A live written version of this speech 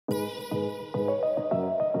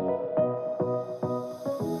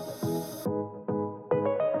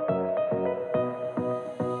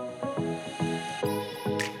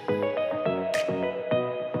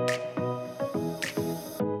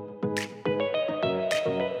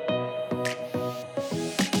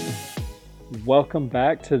Welcome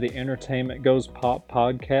back to the Entertainment Goes Pop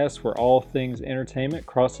podcast, where all things entertainment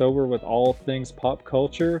cross over with all things pop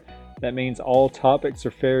culture. That means all topics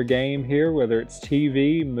are fair game here, whether it's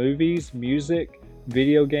TV, movies, music,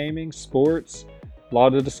 video gaming, sports. A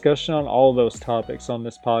lot of discussion on all those topics on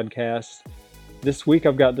this podcast. This week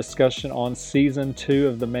I've got discussion on season 2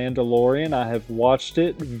 of The Mandalorian. I have watched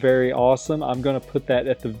it. Very awesome. I'm going to put that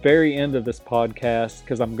at the very end of this podcast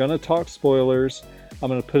because I'm going to talk spoilers. I'm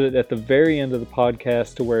going to put it at the very end of the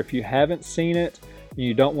podcast to where if you haven't seen it and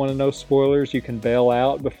you don't want to know spoilers, you can bail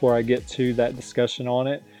out before I get to that discussion on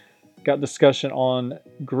it. Got discussion on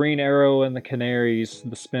Green Arrow and the Canaries,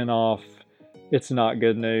 the spinoff. It's not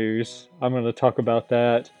good news. I'm going to talk about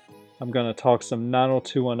that. I'm going to talk some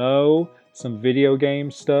 90210, some video game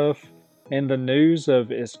stuff, and the news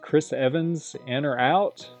of is Chris Evans in or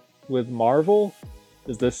out with Marvel?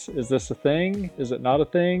 Is this a thing? Is it not a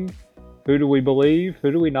thing? Who do we believe?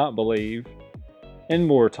 Who do we not believe? And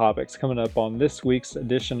more topics coming up on this week's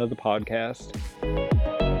edition of the podcast.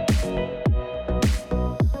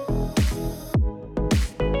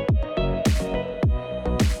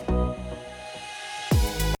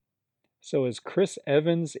 So is Chris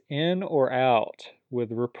Evans in or out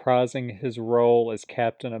with reprising his role as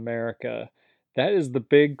Captain America? That is the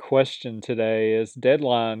big question today, as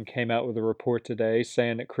Deadline came out with a report today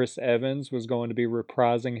saying that Chris Evans was going to be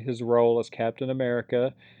reprising his role as Captain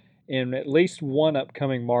America in at least one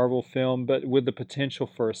upcoming Marvel film, but with the potential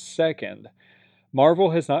for a second.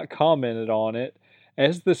 Marvel has not commented on it.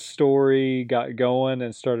 As the story got going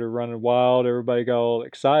and started running wild, everybody got all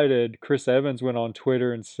excited. Chris Evans went on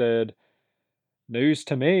Twitter and said, "News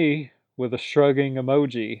to me," with a shrugging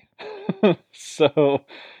emoji. So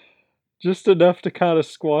just enough to kind of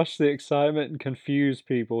squash the excitement and confuse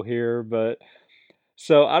people here, but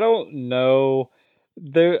so I don't know.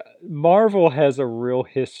 Marvel has a real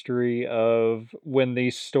history of when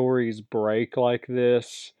these stories break like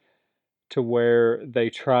this to where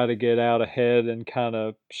they try to get out ahead and kind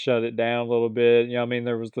of shut it down a little bit. I mean,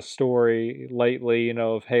 there was the story lately,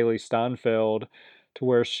 of Haley Steinfeld to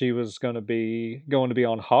where she was going to be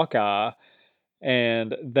on Hawkeye,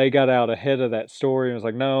 and they got out ahead of that story and was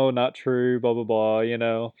like, no, not true, blah blah blah,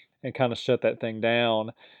 and kind of shut that thing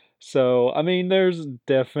down. So I mean, there's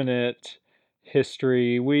definite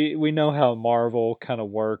history. We know how Marvel kind of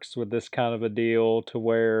works with this kind of a deal to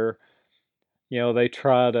where they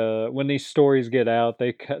try to, when these stories get out,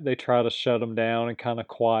 they try to shut them down and kind of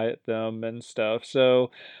quiet them and stuff. So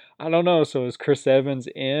I don't know. So is Chris Evans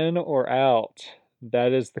in or out?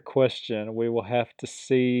 That is the question. We will have to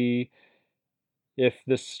see if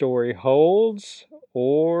this story holds,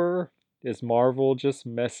 or is Marvel just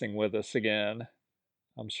messing with us again?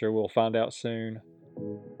 I'm sure we'll find out soon.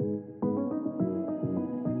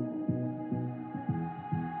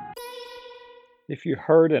 If you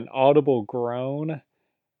heard an audible groan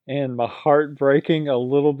and my heart breaking a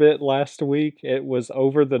little bit last week, it was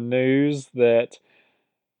over the news that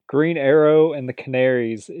Green Arrow and the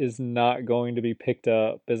Canaries is not going to be picked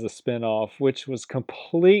up as a spinoff, which was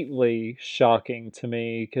completely shocking to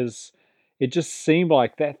me because it just seemed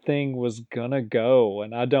like that thing was gonna go,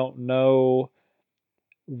 and I don't know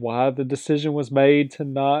why the decision was made to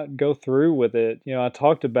not go through with it. I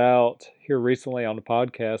talked about here recently on the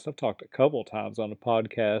podcast, I've talked a couple times on the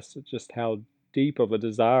podcast, just how deep of a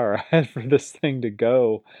desire I had for this thing to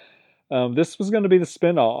go. This was going to be the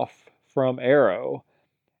spinoff from Arrow,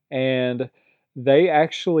 and they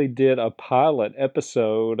actually did a pilot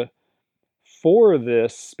episode for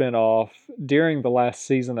this spinoff during the last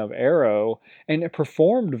season of Arrow, and it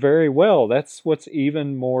performed very well. That's what's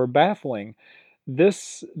even more baffling.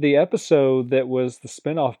 The episode that was the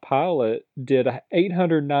spinoff pilot did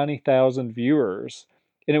 890,000 viewers,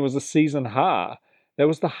 and it was a season high. That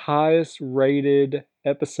was the highest rated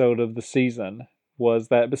episode of the season. Was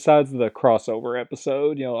that, besides the crossover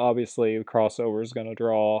episode? Obviously the crossover is going to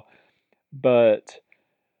draw, but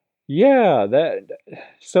yeah,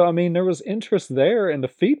 so I mean, there was interest there, and the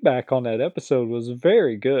feedback on that episode was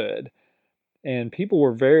very good, and people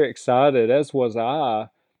were very excited, as was I,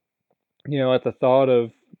 at the thought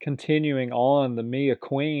of continuing on the Mia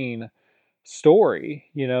Queen story.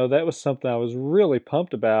 That was something I was really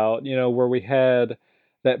pumped about, where we had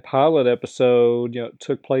that pilot episode,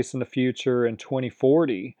 took place in the future in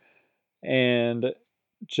 2040, and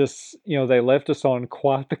just, they left us on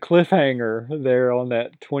quite the cliffhanger there on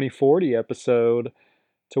that 2040 episode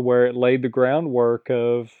to where it laid the groundwork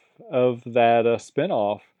of that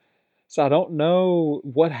spinoff. So I don't know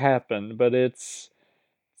what happened, but it's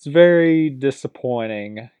very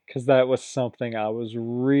disappointing because that was something I was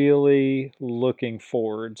really looking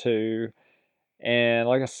forward to. And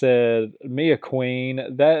like I said, Mia Queen,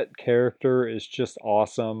 that character is just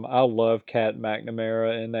awesome. I love Kat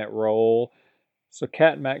McNamara in that role. So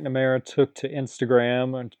Kat McNamara took to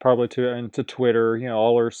Instagram and probably to Twitter,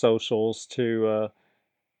 all her socials to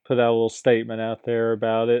put out a little statement out there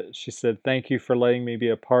about it. She said, "Thank you for letting me be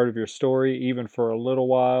a part of your story, even for a little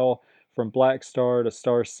while. From Black Star to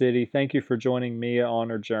Star City, thank you for joining Mia on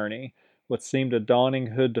her journey. What seemed a daunting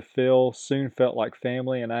hood to fill soon felt like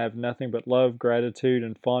family, and I have nothing but love, gratitude,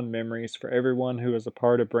 and fond memories for everyone who was a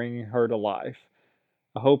part of bringing her to life.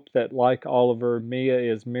 I hope that, like Oliver, Mia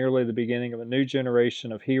is merely the beginning of a new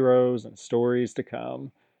generation of heroes and stories to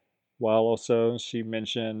come." While also she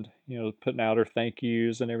mentioned, putting out her thank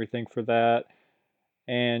yous and everything for that.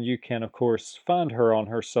 And you can, of course, find her on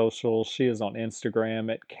her socials. She is on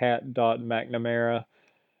Instagram at cat.mcnamara.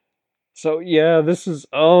 So yeah,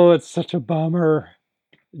 it's such a bummer.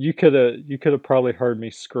 You could have probably heard me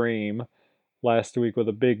scream last week with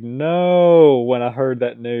a big no when I heard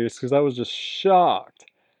that news because I was just shocked.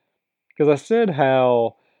 Because I said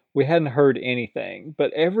how we hadn't heard anything,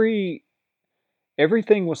 but everything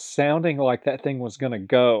was sounding like that thing was gonna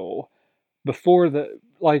go before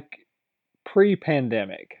like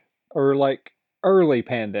pre-pandemic or like early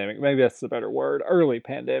pandemic. Maybe that's the better word. Early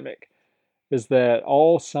pandemic is that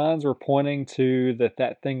all signs were pointing to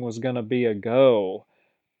that thing was gonna be a go.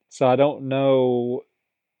 So I don't know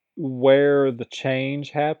where the change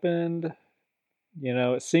happened.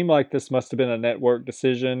 It seemed like this must have been a network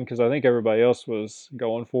decision because I think everybody else was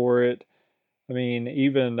going for it. I mean,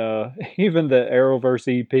 even even the Arrowverse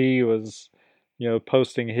EP was,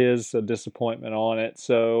 posting his disappointment on it.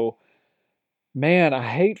 So, man, I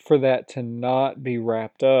hate for that to not be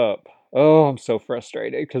wrapped up. Oh, I'm so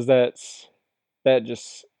frustrated because that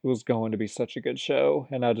just was going to be such a good show,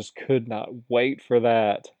 and I just could not wait for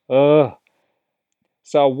that. Ugh.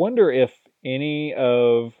 So I wonder if any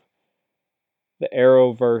of the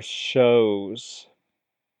Arrowverse shows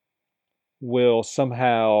will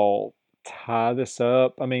somehow tie this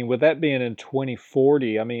up. I mean, with that being in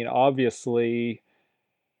 2040, I mean, obviously,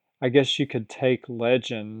 I guess you could take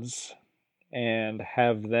Legends and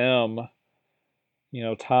have them,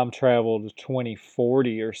 time travel to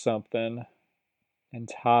 2040 or something and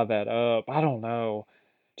tie that up. I don't know.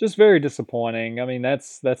 Just very disappointing. I mean,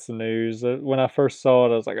 that's the news. When I first saw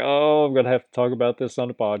it, I was like, "Oh, I'm gonna have to talk about this on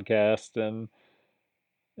the podcast and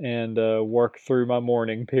work through my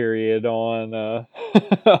mourning period on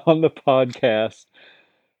on the podcast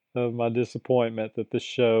of my disappointment that this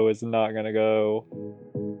show is not going to go."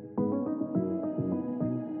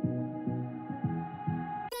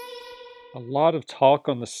 A lot of talk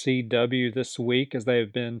on the CW this week as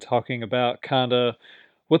they've been talking about kind of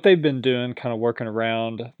what they've been doing, kind of working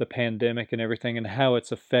around the pandemic and everything, and how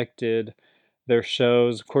it's affected their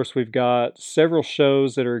shows. Of course, we've got several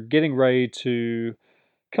shows that are getting ready to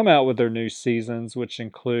come out with their new seasons, which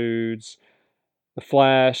includes The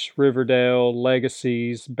Flash, Riverdale,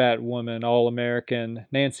 Legacies, Batwoman, All American,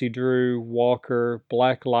 Nancy Drew, Walker,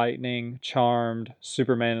 Black Lightning, Charmed,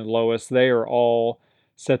 Superman and Lois. They are all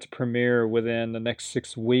set to premiere within the next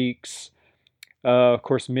 6 weeks. Of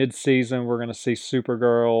course, mid season, we're going to see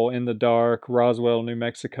Supergirl, In the Dark, Roswell, New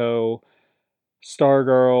Mexico,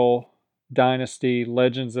 Stargirl, Dynasty,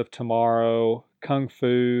 Legends of Tomorrow, Kung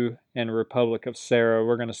Fu, and Republic of Sarah.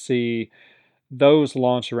 We're going to see those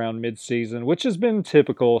launch around mid-season, which has been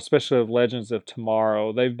typical, especially of Legends of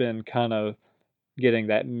Tomorrow. They've been kind of getting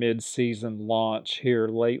that mid-season launch here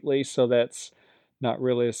lately, so that's not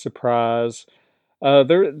really a surprise.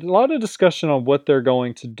 There's a lot of discussion on what they're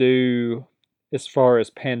going to do as far as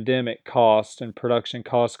pandemic cost and production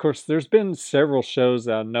costs. Of course, there's been several shows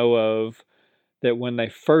that I know of that when they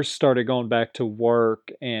first started going back to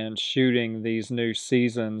work and shooting these new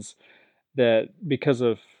seasons, that because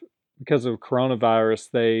of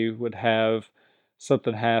coronavirus, they would have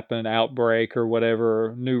something happen, outbreak or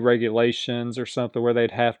whatever, new regulations or something where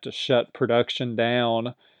they'd have to shut production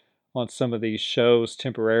down on some of these shows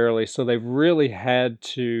temporarily. So they've really had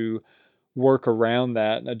to work around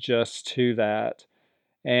that and adjust to that.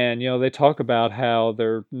 And they talk about how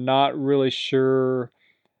they're not really sure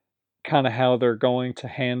kind of how they're going to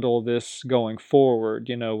handle this going forward,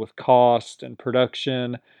 with cost and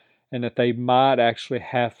production, and that they might actually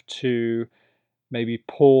have to maybe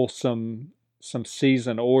pull some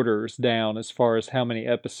season orders down as far as how many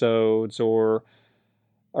episodes or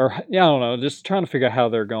yeah, I don't know, just trying to figure out how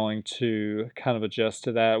they're going to kind of adjust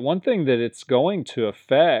to that. One thing that it's going to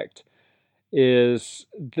affect is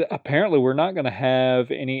apparently we're not going to have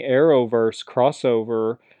any Arrowverse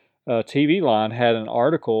crossover. TV Line had an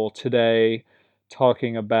article today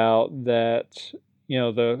talking about that,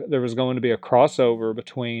 there was going to be a crossover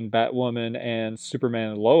between Batwoman and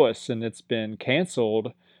Superman and Lois, and it's been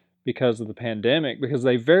canceled because of the pandemic, because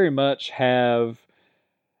they very much have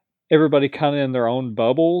everybody kind of in their own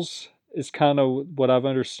bubbles, is kind of what I've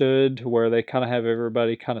understood, to where they kind of have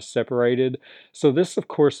everybody kind of separated. So this, of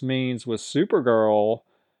course, means with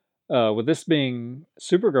this being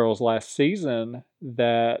Supergirl's last season,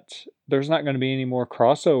 that there's not going to be any more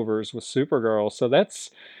crossovers with Supergirl. So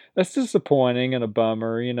that's disappointing and a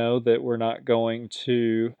bummer, that we're not going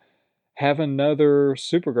to have another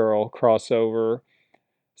Supergirl crossover.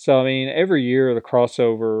 So, I mean, every year the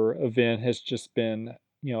crossover event has just been,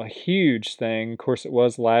 a huge thing. Of course, it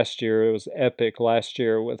was last year. It was epic last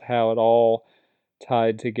year with how it all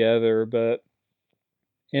tied together. But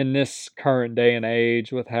in this current day and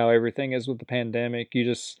age, with how everything is with the pandemic, you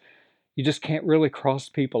just can't really cross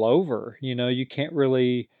people over. You can't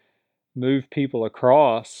really move people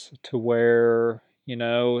across to where,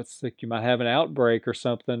 it's like you might have an outbreak or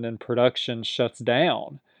something and production shuts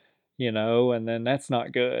down, and then that's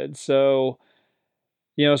not good. So,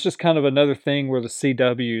 it's just kind of another thing where the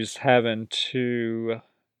CW's having to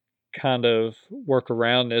kind of work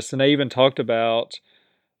around this. And they even talked about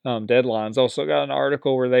Deadlines. Also got an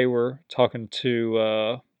article where they were talking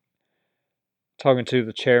to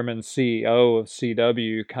the chairman CEO of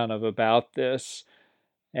CW kind of about this,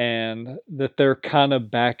 and that they're kind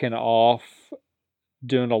of backing off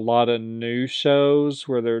doing a lot of new shows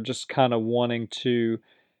where they're just kind of wanting to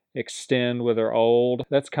extend with their old.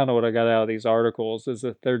 That's kind of what I got out of these articles, is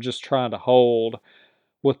that they're just trying to hold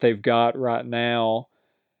what they've got right now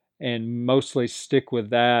and mostly stick with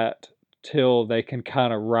that till they can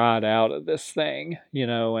kind of ride out of this thing,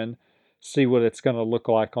 and see what it's going to look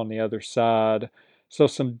like on the other side. So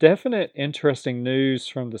some definite interesting news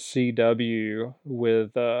from the CW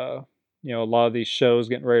with a lot of these shows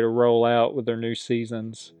getting ready to roll out with their new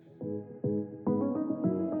seasons.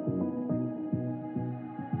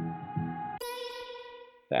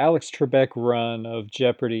 The Alex Trebek run of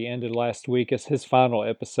Jeopardy ended last week as his final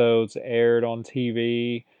episodes aired on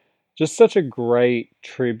TV. Just such a great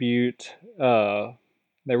tribute.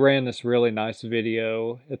 They ran this really nice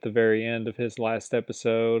video at the very end of his last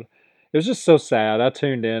episode. It was just so sad. I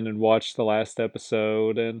tuned in and watched the last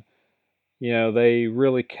episode, and they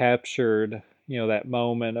really captured, that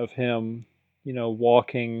moment of him,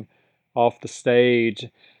 walking off the stage.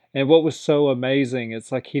 And what was so amazing,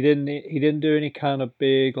 it's like he didn't do any kind of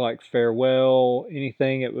big like farewell,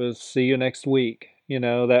 anything. It was see you next week.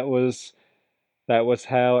 That was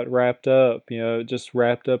how it wrapped up. It just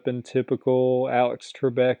wrapped up in typical Alex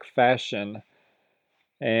Trebek fashion.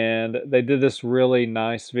 And they did this really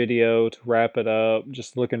nice video to wrap it up,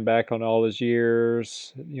 just looking back on all his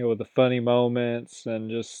years, with the funny moments,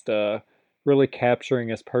 and just really capturing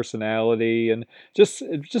his personality. And it's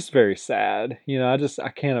just very sad.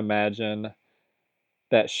 I can't imagine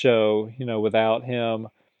that show, without him.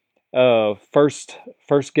 First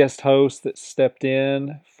guest host that stepped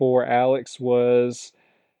in for Alex was,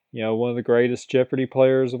 one of the greatest Jeopardy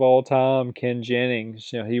players of all time, Ken Jennings.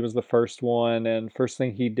 He was the first one, and first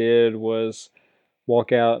thing he did was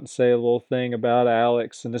walk out and say a little thing about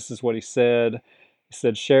Alex. And this is what he said. He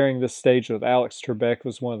said, "Sharing this stage with Alex Trebek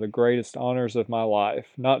was one of the greatest honors of my life.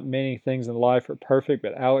 Not many things in life are perfect,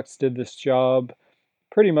 but Alex did this job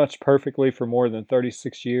pretty much perfectly for more than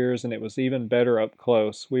 36 years, and it was even better up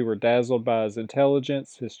close. We were dazzled by his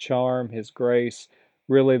intelligence, his charm, his grace.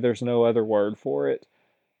 Really, there's no other word for it.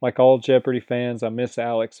 Like all Jeopardy fans, I miss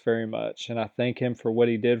Alex very much, and I thank him for what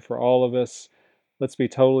he did for all of us. Let's be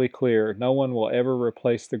totally clear, no one will ever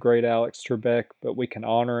replace the great Alex Trebek, but we can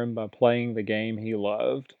honor him by playing the game he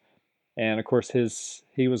loved." And of course,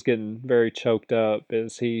 he was getting very choked up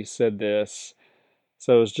as he said this.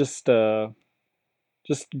 So it was just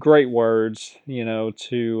great words,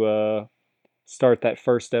 to start that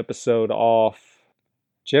first episode off.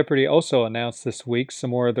 Jeopardy also announced this week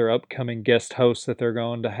some more of their upcoming guest hosts that they're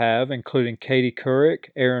going to have, including Katie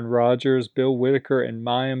Couric, Aaron Rodgers, Bill Whitaker, and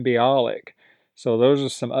Mayim Bialik. So those are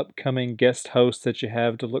some upcoming guest hosts that you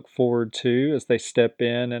have to look forward to as they step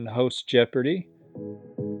in and host Jeopardy.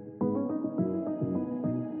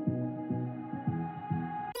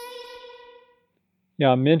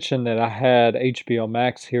 Yeah, I mentioned that I had HBO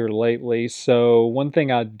Max here lately, so one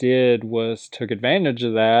thing I did was took advantage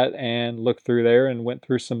of that and looked through there and went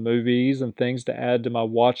through some movies and things to add to my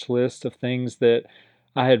watch list of things that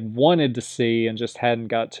I had wanted to see and just hadn't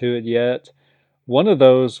got to it yet. One of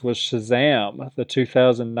those was Shazam, the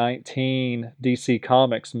 2019 DC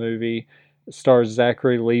Comics movie. It stars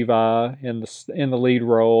Zachary Levi in the lead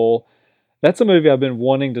role. That's a movie I've been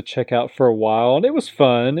wanting to check out for a while, and it was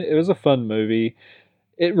fun. It was a fun movie.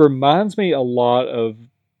 It reminds me a lot of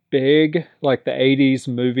Big, like the 80s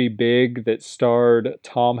movie Big that starred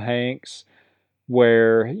Tom Hanks,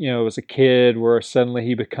 where, it was a kid where suddenly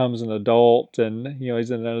he becomes an adult and,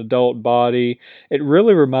 he's in an adult body. It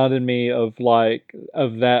really reminded me of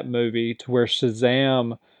of that movie to where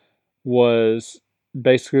Shazam was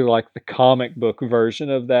basically like the comic book version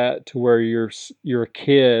of that, to where you're a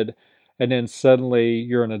kid and then suddenly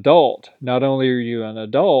you're an adult. Not only are you an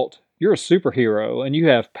adult, you're a superhero and you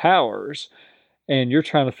have powers, and you're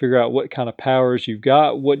trying to figure out what kind of powers you've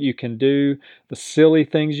got, what you can do, the silly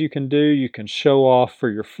things you can do. You can show off for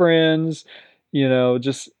your friends,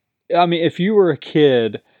 just, I mean, if you were a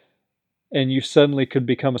kid and you suddenly could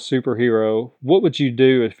become a superhero, what would you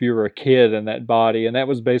do if you were a kid in that body? And that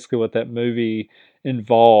was basically what that movie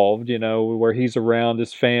involved, where he's around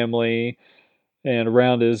his family and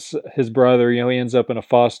around his brother. He ends up in a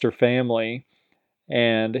foster family,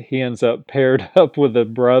 and he ends up paired up with the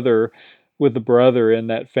brother in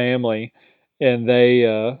that family, and they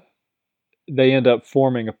end up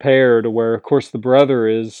forming a pair to where, of course, the brother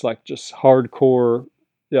is like just hardcore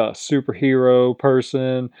superhero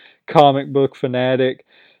person, comic book fanatic.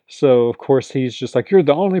 So, of course, he's just like, "You're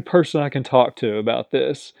the only person I can talk to about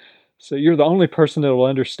this. So, you're the only person that will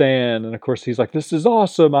understand." And, of course, he's like, "This is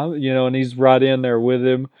awesome." And he's right in there with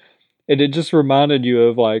him. And it just reminded you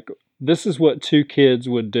of like, this is what two kids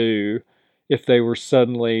would do if they were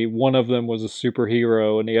suddenly, one of them was a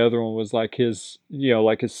superhero and the other one was like like his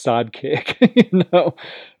sidekick,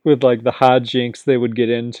 with like the hijinks they would get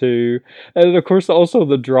into. And of course, also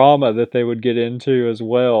the drama that they would get into as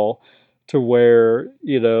well, to where,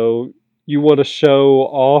 you want to show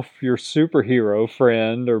off your superhero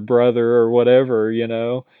friend or brother or whatever,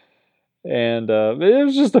 and it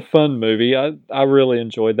was just a fun movie. I really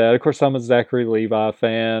enjoyed that. Of course, I'm a Zachary Levi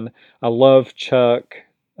fan. I love Chuck.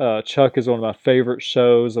 Chuck is one of my favorite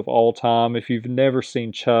shows of all time. If you've never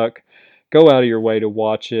seen Chuck, go out of your way to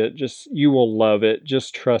watch it. Just, you will love it.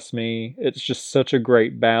 Just trust me. It's just such a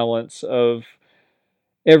great balance of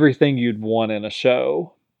everything you'd want in a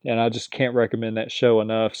show. And I just can't recommend that show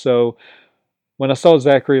enough. So when I saw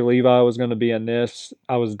Zachary Levi was going to be in this,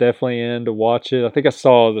 I was definitely in to watch it. I think I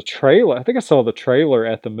saw the trailer. I think I saw the trailer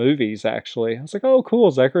at the movies, actually. I was like, oh, cool,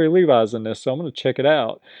 Zachary Levi's in this, so I'm going to check it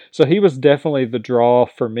out. So he was definitely the draw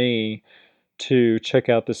for me to check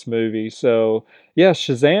out this movie. So, yeah,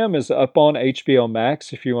 Shazam is up on HBO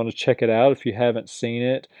Max if you want to check it out if you haven't seen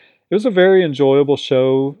it. It was a very enjoyable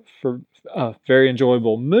show for a very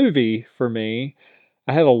enjoyable movie for me.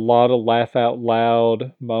 I had a lot of laugh out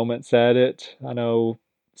loud moments at it. I know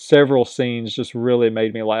several scenes just really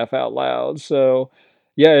made me laugh out loud. So,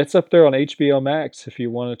 yeah, it's up there on HBO Max if you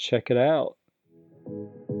want to check it out.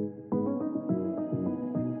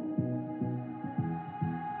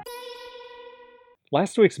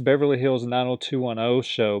 Last week's Beverly Hills 90210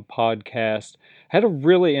 show podcast had a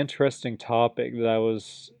really interesting topic that I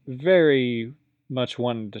was very much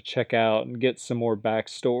wanting to check out and get some more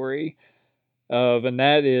backstory of, and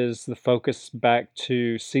that is the focus back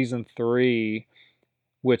to season 3,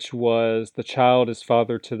 which was the child is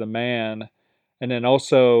father to the man, and then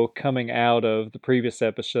also coming out of the previous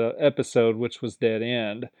episode, which was Dead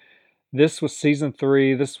End. This was season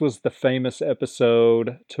 3. This was the famous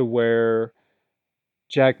episode to where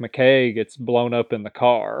Jack McKay gets blown up in the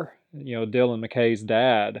car, Dylan McKay's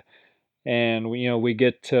dad. And we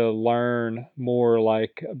get to learn more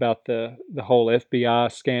like about the whole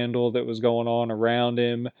FBI scandal that was going on around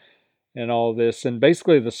him and all this. And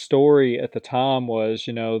basically the story at the time was,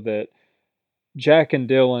 that Jack and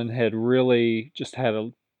Dylan had really just had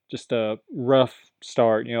a rough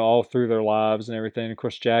start, all through their lives and everything. Of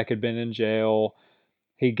course, Jack had been in jail.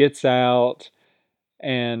 He gets out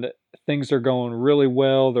and things are going really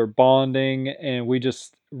well. They're bonding, and we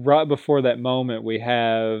just, right before that moment, we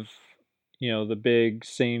have, the big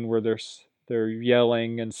scene where they're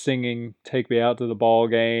yelling and singing "Take Me Out to the Ball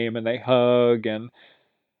Game," and they hug, and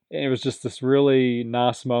it was just this really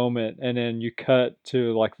nice moment. And then you cut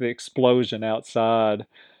to like the explosion outside.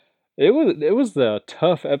 It was a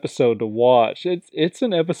tough episode to watch. It's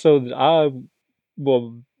an episode that I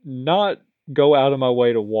will not go out of my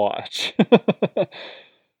way to watch.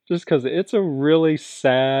 Just because it's a really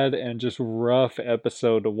sad and just rough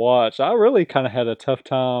episode to watch. I really kind of had a tough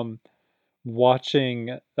time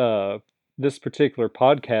watching this particular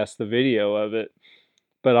podcast, the video of it.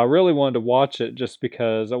 But I really wanted to watch it just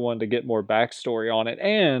because I wanted to get more backstory on it.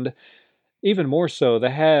 And even more so, they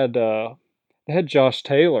had Josh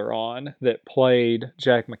Taylor on that played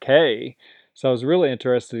Jack McKay. So I was really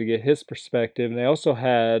interested to get his perspective. And they also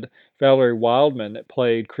had Valerie Wildman that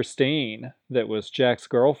played Christine, that was Jack's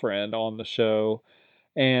girlfriend on the show.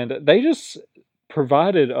 And they just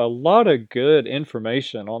provided a lot of good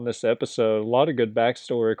information on this episode, a lot of good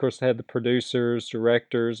backstory. Of course, they had the producers,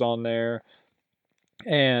 directors on there.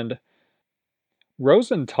 And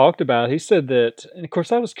Rosen talked about, he said that, and of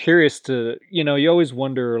course, I was curious to, you always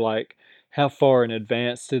wonder, like, how far in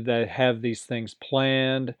advance did they have these things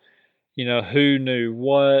planned? Who knew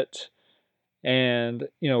what? And,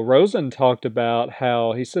 Rosen talked about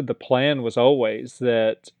how he said the plan was always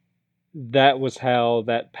that was how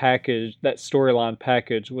that package, that storyline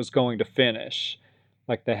package was going to finish.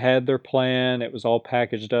 Like they had their plan, it was all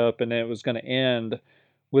packaged up, and it was going to end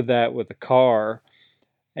with that with the car.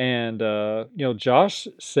 And Josh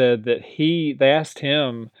said that they asked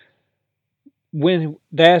him when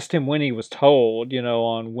he was told,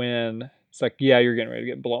 on when it's like, yeah, you're getting ready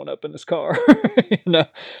to get blown up in this car, and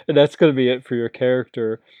that's going to be it for your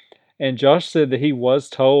character. And Josh said that he was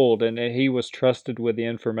told and that he was trusted with the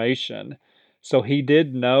information. So he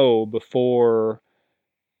did know before,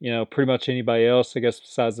 pretty much anybody else, I guess,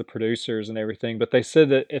 besides the producers and everything. But they said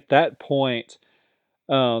that at that point,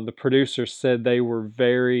 the producers said they were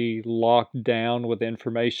very locked down with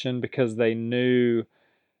information because they knew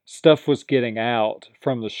stuff was getting out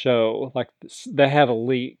from the show. Like they had a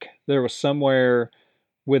leak. There was somewhere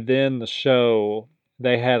within the show,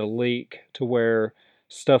 they had a leak to where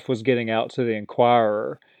stuff was getting out to the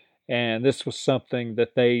Inquirer. And this was something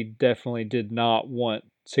that they definitely did not want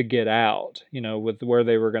to get out, with where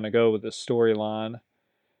they were going to go with this storyline.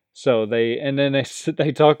 So and then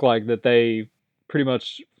they talk like that they pretty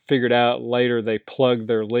much figured out later they plugged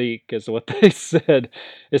their leak, is what they said.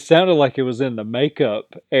 It sounded like it was in the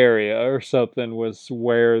makeup area or something, was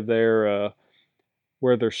where their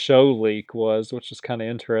show leak was, which is kind of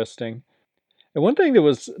interesting. And one thing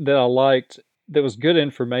that I liked, that was good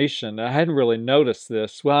information, I hadn't really noticed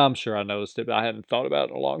this. Well, I'm sure I noticed it, but I hadn't thought about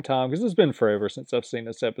it in a long time because it's been forever since I've seen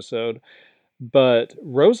this episode. But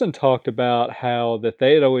Rosen talked about how that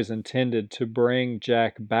they had always intended to bring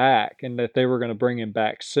Jack back and that they were going to bring him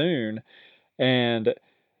back soon. And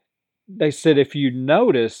they said if you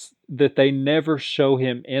notice that they never show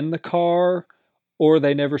him in the car or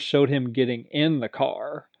they never showed him getting in the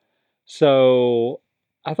car. So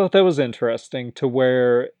I thought that was interesting to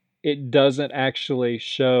where it doesn't actually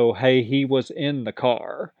show, hey, he was in the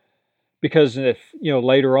car. Because if,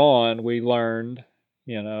 later on we learned,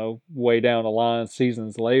 way down the line,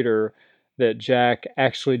 seasons later, that Jack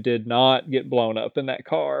actually did not get blown up in that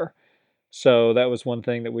car. So that was one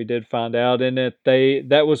thing that we did find out. And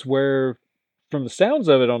that was where, from the sounds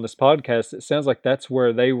of it on this podcast, it sounds like that's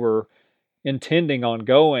where they were intending on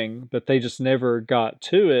going, but they just never got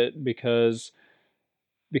to it because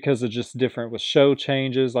of just different with show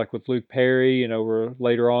changes, like with Luke Perry, where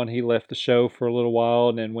later on he left the show for a little while,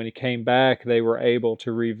 and then when he came back, they were able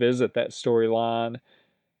to revisit that storyline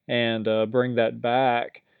and bring that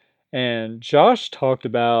back. And Josh talked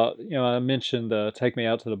about, I mentioned the "Take Me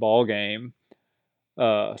Out to the Ball Game"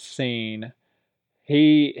 scene.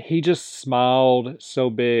 He just smiled so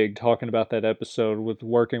big talking about that episode with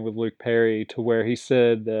working with Luke Perry, to where he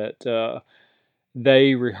said that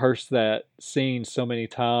they rehearsed that scene so many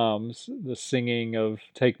times, the singing of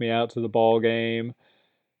 "Take Me Out to the Ball Game,"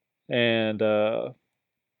 and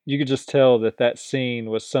you could just tell that that scene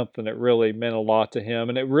was something that really meant a lot to him,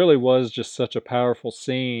 and it really was just such a powerful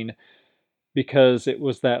scene because it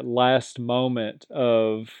was that last moment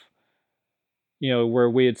of, where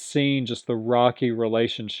we had seen just the rocky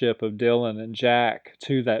relationship of Dylan and Jack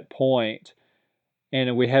to that point,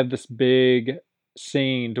 and we have this big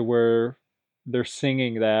scene to where they're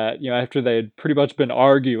singing that, after they had pretty much been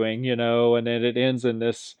arguing, and then it ends in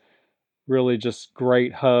this really just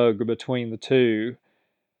great hug between the two,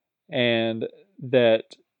 and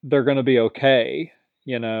that they're going to be okay,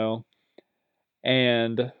 you know.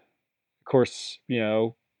 And of course,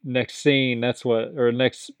 next scene, or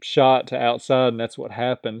next shot to outside, and that's what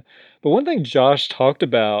happened. But one thing Josh talked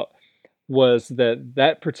about was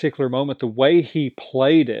that particular moment, the way he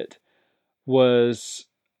played it was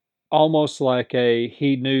almost like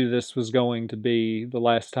he knew this was going to be the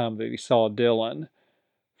last time that he saw Dylan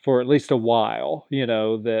for at least a while,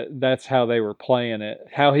 that's how they were playing it,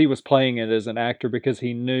 how he was playing it as an actor, because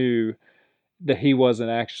he knew that he wasn't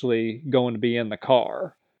actually going to be in the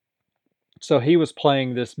car. So he was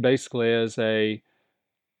playing this basically as a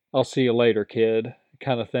 "I'll see you later, kid"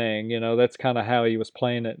 kind of thing. That's kind of how he was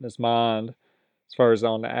playing it in his mind as far as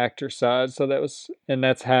on the actor side. So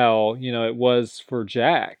that's how, it was for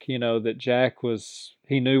Jack, that Jack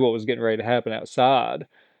he knew what was getting ready to happen outside.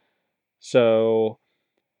 So,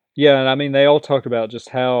 yeah, and I mean, they all talked about just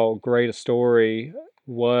how great a story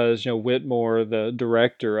was. Whitmore, the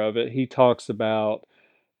director of it, he talks about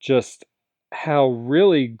just how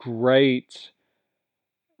really great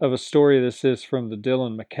of a story this is from the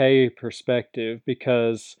Dylan McKay perspective,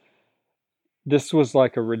 because this was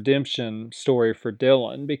like a redemption story for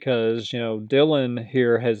Dylan, because, Dylan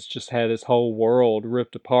here has just had his whole world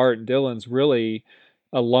ripped apart. And Dylan's really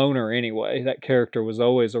a loner anyway. That character was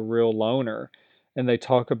always a real loner. And they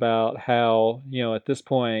talk about how, at this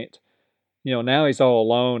point, now he's all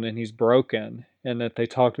alone and he's broken. And that they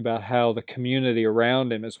talked about how the community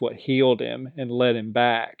around him is what healed him and led him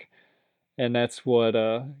back. And that's what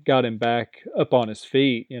got him back up on his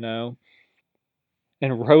feet. And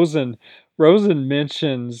Rosen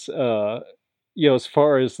mentions, as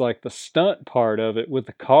far as like the stunt part of it with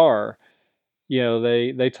the car,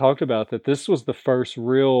 they talked about that this was the first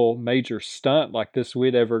real major stunt like this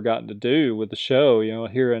we'd ever gotten to do with the show,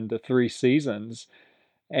 here in the 3 seasons.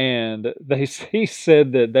 And he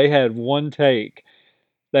said that they had one take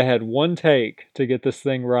to get this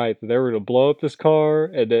thing right. That they were to blow up this car,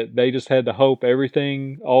 and that they just had to hope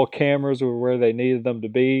everything, all cameras were where they needed them to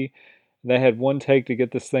be. They had one take to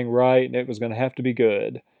get this thing right, and it was going to have to be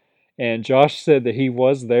good. And Josh said that he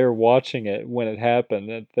was there watching it when it happened.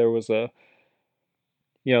 That there was that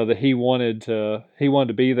he wanted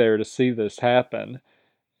to be there to see this happen.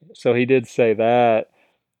 So he did say that.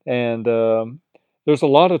 And there's a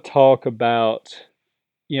lot of talk about,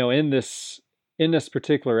 in this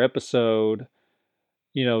particular episode,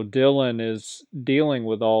 Dylan is dealing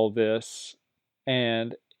with all this,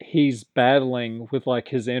 and he's battling with like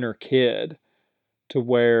his inner kid, to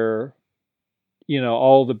where,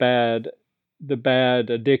 all the bad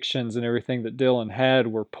addictions and everything that Dylan had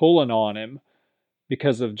were pulling on him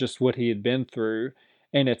because of just what he had been through.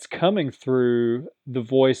 And it's coming through the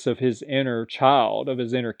voice of his inner child, of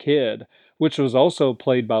his inner kid, which was also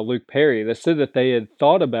played by Luke Perry. They said that they had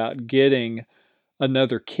thought about getting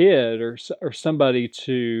another kid or somebody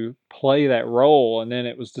to play that role, and then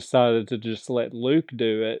it was decided to just let Luke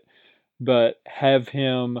do it, but have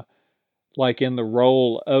him like in the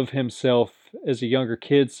role of himself as a younger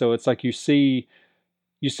kid. So it's like you see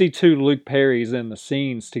two Luke Perrys in the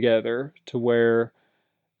scenes together, to where,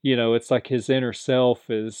 it's like his inner self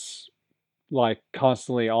is like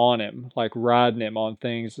constantly on him, like riding him on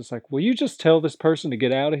things. It's like, will you just tell this person to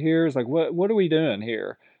get out of here? It's like, what are we doing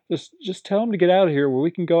here? Just tell them to get out of here, where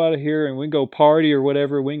we can go out of here and we can go party or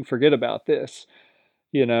whatever. We can forget about this,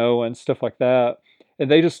 and stuff like that.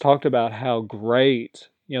 And they just talked about how great,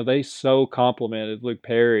 they so complimented Luke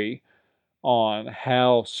Perry on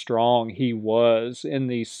how strong he was in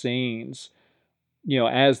these scenes,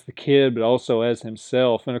 as the kid, but also as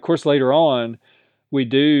himself. And of course, later on, we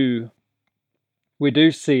do we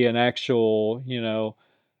do see an actual,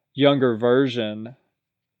 younger version,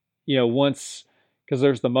 once, because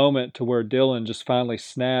there's the moment to where Dylan just finally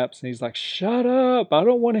snaps and he's like, "Shut up! I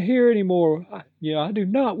don't want to hear anymore. I do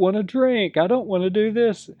not want to drink. I don't want to do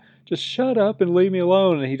this. Just shut up and leave me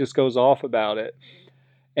alone." And he just goes off about it.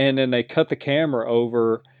 And then they cut the camera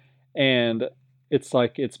over, and it's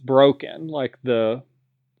like it's broken, like the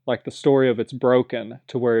story of it's broken,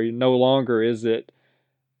 to where no longer is it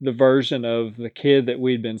the version of the kid that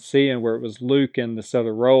we'd been seeing where it was Luke in this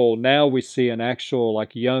other role. Now we see an actual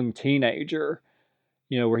like young teenager,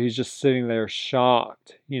 where he's just sitting there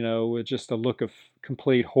shocked, with just a look of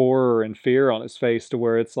complete horror and fear on his face, to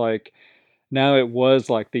where it's like now it was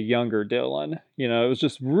like the younger Dylan. It was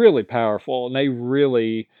just really powerful, and they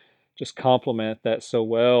really just compliment that so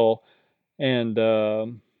well. And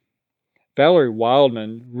Valerie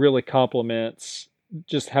Wildman really compliments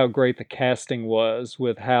just how great the casting was,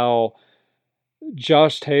 with how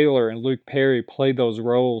Josh Taylor and Luke Perry played those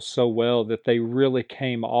roles so well, that they really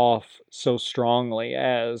came off so strongly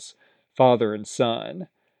as father and son,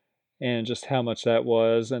 and just how much that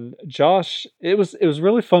was. And Josh, it was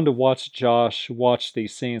really fun to watch Josh watch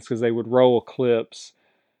these scenes, because they would roll clips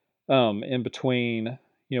in between,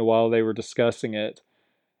 while they were discussing it.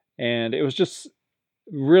 And it was just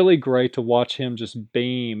really great to watch him just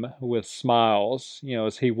beam with smiles,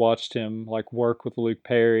 as he watched him like work with Luke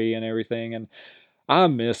Perry and everything. And I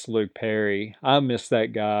miss Luke Perry. I miss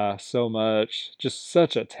that guy so much. Just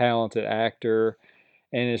such a talented actor.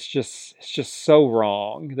 And it's just so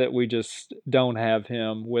wrong that we just don't have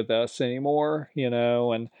him with us anymore.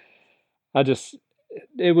 And I just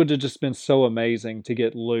it would have just been so amazing to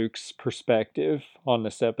get Luke's perspective on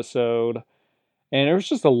this episode. And there was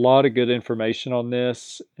just a lot of good information on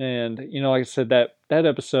this. And, like I said, that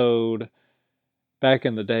episode back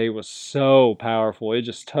in the day was so powerful. It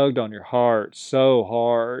just tugged on your heart so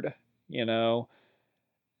hard, you know?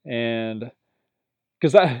 And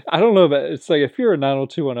because I don't know, but it's like if you're a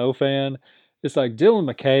 90210 fan, it's like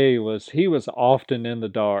Dylan McKay he was often in the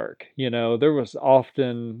dark. There was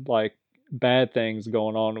often like bad things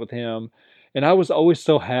going on with him. And I was always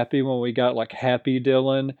so happy when we got like happy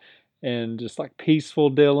Dylan and just like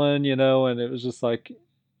peaceful Dylan, and it was just like,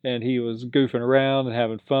 and he was goofing around and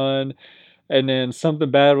having fun. And then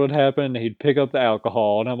something bad would happen and he'd pick up the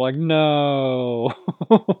alcohol. And I'm like, no.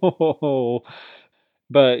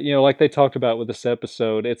 But, like they talked about with this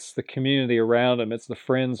episode, it's the community around him, it's the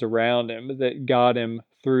friends around him that got him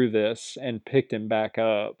through this and picked him back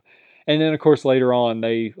up. And then, of course, later on,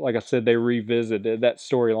 like I said, they revisited that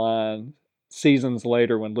storyline seasons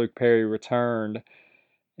later when Luke Perry returned.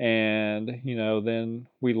 And, then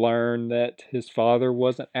we learned that his father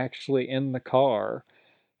wasn't actually in the car.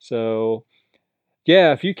 So,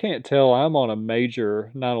 yeah, if you can't tell, I'm on a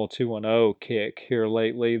major 90210 kick here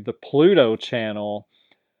lately. The Pluto channel,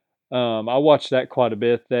 I watch that quite a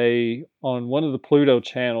bit. On one of the Pluto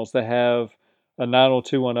channels, they have a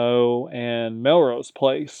 90210 and Melrose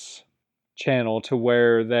Place channel to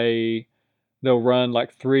where they'll run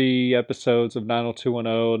like 3 episodes of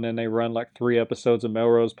 90210 and then they run like 3 episodes of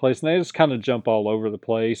Melrose Place, and they just kind of jump all over the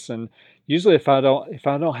place. And usually if I don't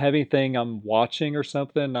have anything I'm watching or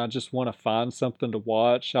something, I just want to find something to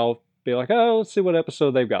watch, I'll be like, oh, let's see what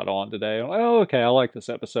episode they've got on today. I'm like, oh, okay, I like this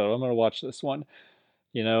episode, I'm going to watch this one,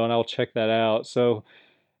 and I'll check that out. So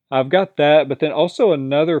I've got that, but then also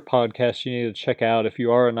another podcast you need to check out if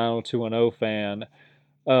you are a 90210 fan,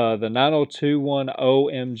 the 90210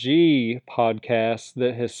 MG podcast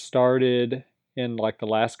that has started in like the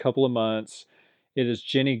last couple of months. It is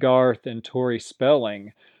Jenny Garth and Tori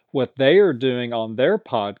Spelling. What they are doing on their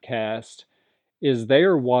podcast is they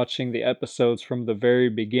are watching the episodes from the very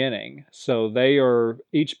beginning. So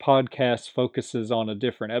each podcast focuses on a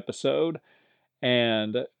different episode.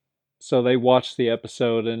 And so they watch the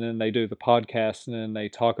episode and then they do the podcast and then they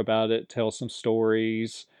talk about it, tell some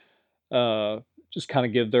stories, uh, just kind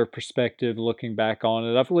of give their perspective looking back on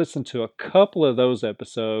it. I've listened to a couple of those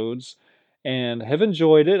episodes and have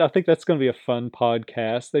enjoyed it. I think that's going to be a fun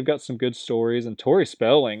podcast. They've got some good stories, and Tori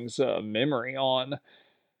Spelling's memory on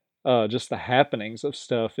just the happenings of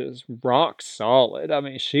stuff is rock solid. I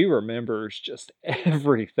mean, she remembers just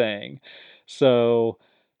everything. So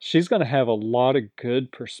she's going to have a lot of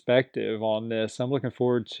good perspective on this. I'm looking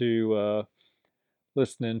forward to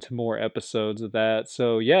listening to more episodes of that.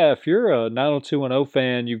 So yeah, if you're a 90210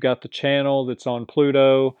 fan, you've got the channel that's on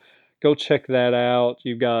Pluto. Go check that out.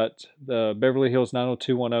 You've got the Beverly Hills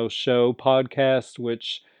 90210 show podcast,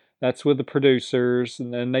 which that's with the producers,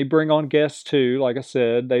 and then they bring on guests too. Like I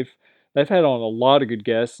said, they've had on a lot of good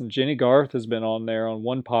guests, and Jenny Garth has been on there on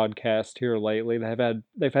one podcast here lately.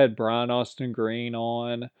 They've had Brian Austin Green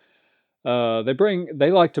on.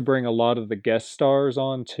 They like to bring a lot of the guest stars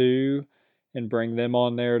on too, and bring them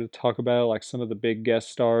on there to talk about like some of the big guest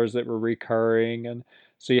stars that were recurring. And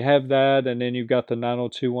so you have that, and then you've got the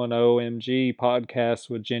 90210 MG podcast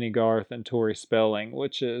with Jenny Garth and Tori Spelling,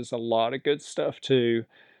 which is a lot of good stuff too.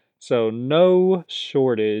 So no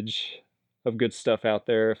shortage of good stuff out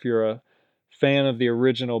there if you're a fan of the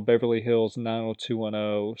original Beverly Hills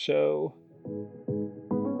 90210 show.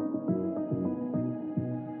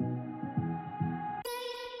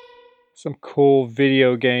 Some cool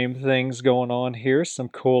video game things going on here, some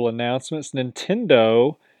cool announcements.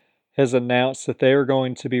 Nintendo has announced that they are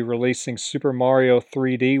going to be releasing Super Mario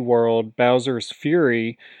 3D World Bowser's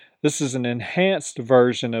Fury. This is an enhanced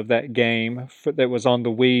version of that game that was on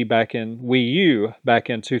the Wii U back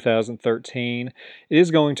in 2013. It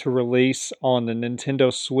is going to release on the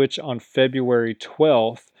Nintendo Switch on February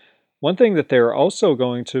 12th. One thing that they're also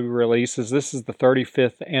going to release is this is the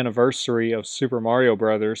 35th anniversary of Super Mario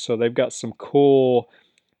Brothers, so they've got some cool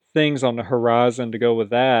things on the horizon to go with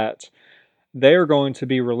that. They are going to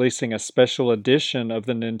be releasing a special edition of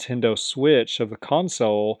the Nintendo Switch, of the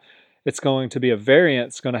console. It's going to be a variant.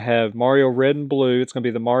 It's going to have Mario Red and Blue. It's going to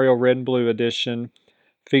be the Mario Red and Blue edition.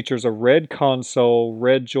 Features a red console,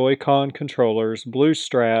 red Joy-Con controllers, blue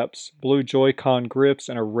straps, blue Joy-Con grips,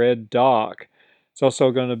 and a red dock. It's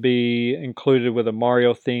also going to be included with a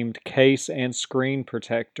Mario-themed case and screen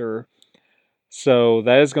protector. So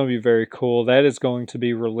that is going to be very cool. That is going to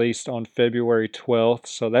be released on February 12th.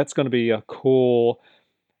 So that's going to be a cool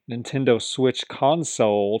Nintendo Switch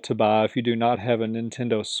console to buy if you do not have a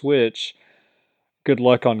Nintendo Switch. Good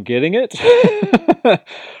luck on getting it.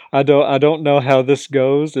 I don't know how this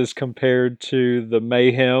goes as compared to the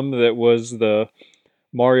mayhem that was the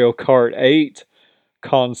Mario Kart 8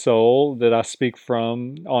 console that I speak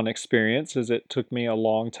from on experience, as it took me a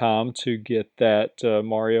long time to get that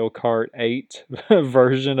Mario Kart 8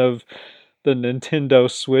 version of the Nintendo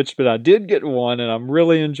Switch, but I did get one and I'm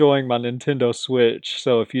really enjoying my Nintendo Switch.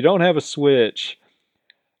 So if you don't have a Switch,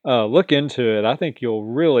 look into it. I think you'll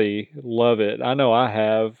really love it. I know I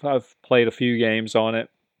have. I've played a few games on it,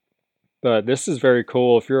 but this is very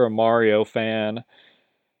cool if you're a Mario fan.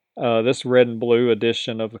 This red and blue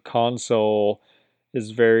edition of the console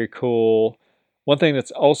is very cool. One thing that's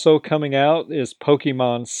also coming out is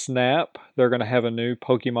Pokemon Snap. They're going to have a new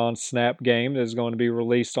Pokemon Snap game that is going to be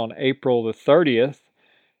released on April the 30th.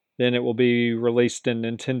 Then it will be released in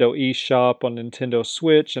Nintendo eShop on Nintendo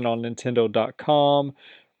Switch and on Nintendo.com.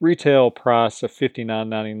 Retail price of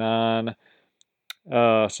 $59.99.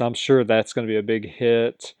 So I'm sure that's going to be a big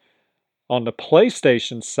hit. On the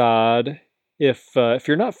PlayStation side, if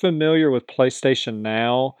you're not familiar with PlayStation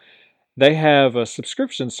Now, they have a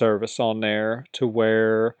subscription service on there to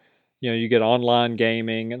where you get online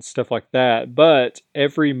gaming and stuff like that. But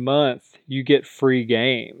every month you get free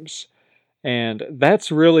games. And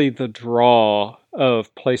that's really the draw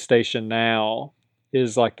of PlayStation Now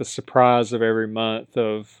is like the surprise of every month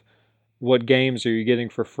of what games are you getting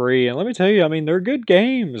for free. And let me tell you, I mean, they're good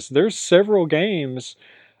games. There's several games.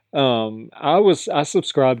 I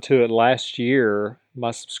subscribed to it last year.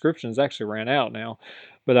 My subscriptions actually ran out now,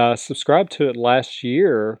 but I subscribed to it last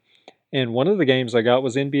year, and one of the games I got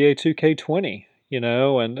was NBA 2K20,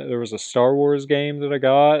 and there was a Star Wars game that I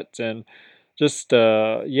got, and just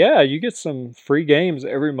yeah, you get some free games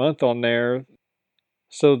every month on there.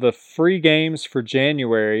 So the free games for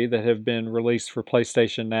January that have been released for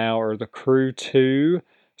PlayStation Now are The Crew 2,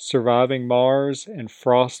 Surviving Mars, and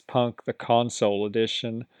Frostpunk the Console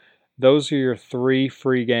Edition. Those are your three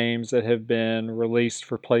free games that have been released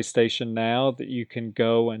for PlayStation Now that you can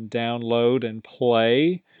go and download and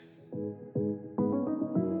play.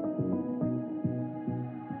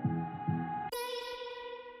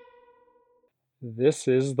 This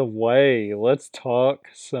is the way. Let's talk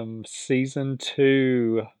some season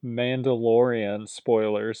 2 Mandalorian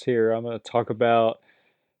spoilers here. I'm going to talk about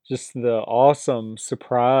just the awesome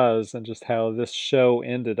surprise and just how this show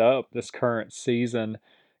ended up this current season.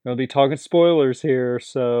 I'm going to be talking spoilers here,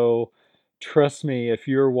 so trust me, if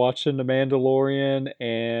you're watching The Mandalorian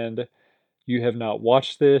and you have not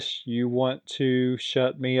watched this, you want to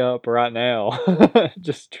shut me up right now.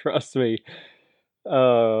 Just trust me.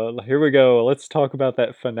 Here we go. Let's talk about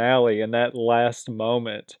that finale and that last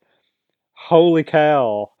moment. Holy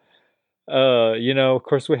cow. Of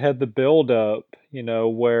course we had the build up,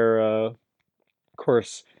 where of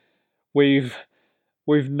course we've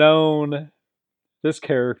we've known this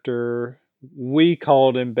character. We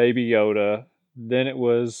called him Baby Yoda. Then it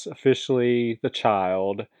was officially the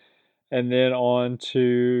child. And then on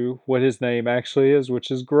to what his name actually is,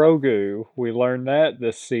 which is Grogu. We learned that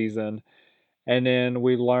this season. And then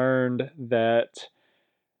we learned that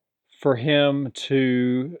for him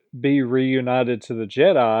to be reunited to the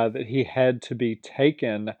Jedi, that he had to be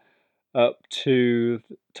taken up to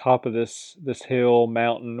the top of this hill,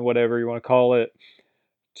 mountain, whatever you want to call it,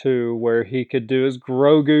 to where he could do his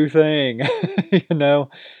Grogu thing,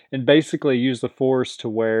 and basically use the Force to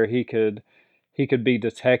where he could be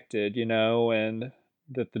detected, and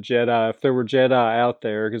that the Jedi, if there were Jedi out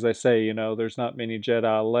there, because they say, there's not many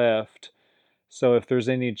Jedi left. So if there's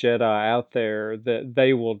any Jedi out there that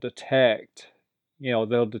they will detect,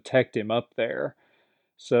 they'll detect him up there.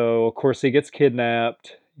 So of course he gets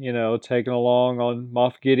kidnapped, taken along on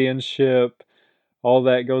Moff Gideon's ship. All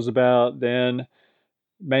that goes about. Then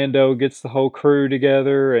Mando gets the whole crew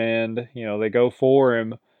together and, they go for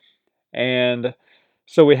him. And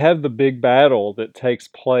so we have the big battle that takes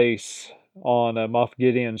place on Moff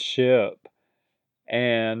Gideon's ship.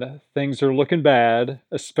 And things are looking bad,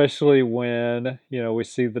 especially when we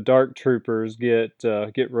see the Dark Troopers get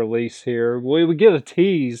released here. We get a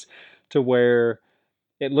tease to where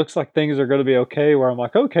it looks like things are going to be okay. Where I'm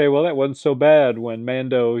like, okay, well that wasn't so bad when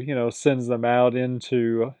Mando sends them out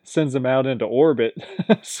into orbit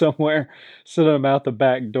somewhere, sending them out the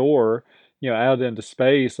back door, out into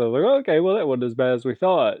space. So they're like, okay, well that wasn't as bad as we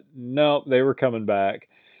thought. Nope, they were coming back.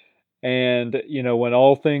 And, when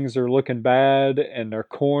all things are looking bad and they're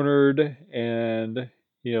cornered and,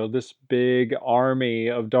 this big army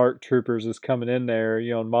of dark troopers is coming in there,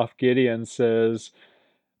 and Moff Gideon says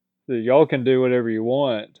that y'all can do whatever you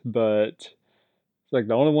want, but it's like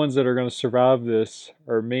the only ones that are going to survive this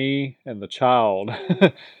are me and the child.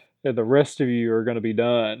 And the rest of you are going to be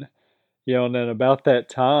done. And then about that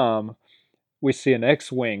time, we see an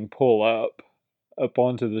X-Wing pull up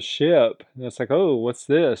onto the ship. And it's like, oh, what's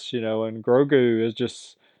this? And Grogu is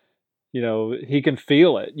just, he can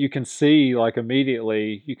feel it. You can see like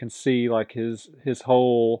immediately, you can see like his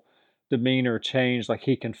whole demeanor change. Like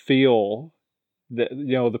he can feel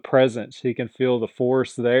the presence. He can feel the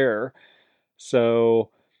force there. So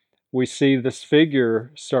we see this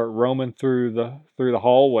figure start roaming through the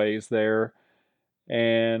hallways there,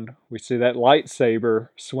 and we see that lightsaber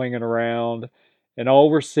swinging around, and all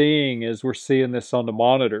we're seeing this on the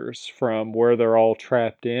monitors from where they're all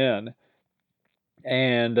trapped in,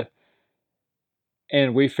 and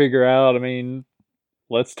we figure out, I mean,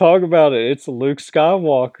 let's talk about it. It's Luke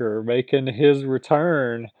Skywalker making his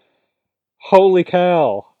return. Holy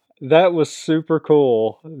cow. That was super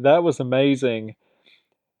cool. That was amazing.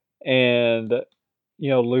 And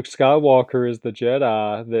Luke Skywalker is the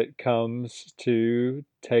Jedi that comes to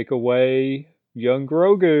take away young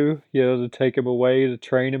Grogu, to take him away to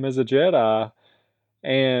train him as a Jedi.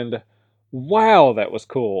 And wow, that was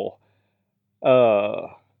cool. Uh,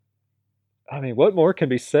 I mean, what more can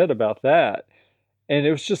be said about that? And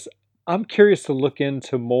it was just, I'm curious to look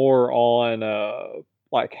into more on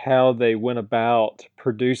like how they went about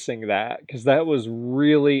producing that, because that was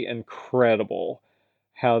really incredible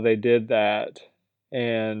how they did that.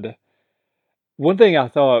 And one thing I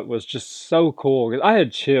thought was just so cool, 'cause I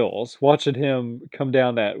had chills watching him come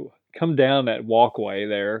down that walkway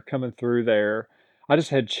there, coming through there. I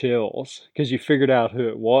just had chills because you figured out who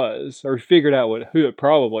it was, or you figured out who it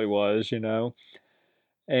probably was.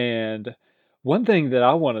 And one thing that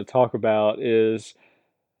I want to talk about is,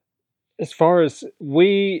 as far as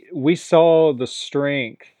we saw the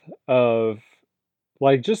strength of,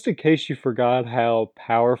 like, just in case you forgot how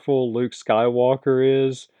powerful Luke Skywalker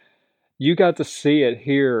is, you got to see it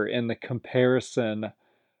here in the comparison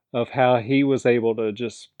of how he was able to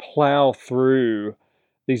just plow through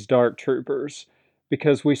these dark troopers,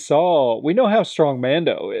 because we know how strong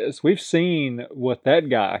Mando is. We've seen what that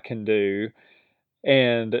guy can do,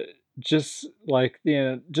 and just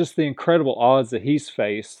the incredible odds that he's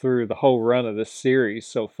faced through the whole run of this series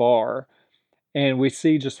so far. And we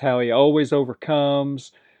see just how he always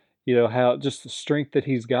overcomes, how just the strength that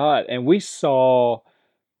he's got. And we saw,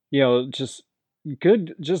 just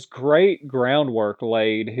just great groundwork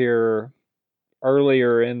laid here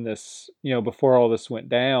earlier in this, before all this went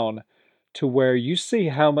down, to where you see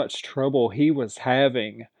how much trouble he was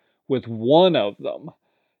having with one of them.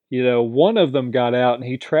 One of them got out and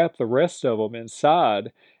he trapped the rest of them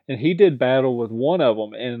inside, and he did battle with one of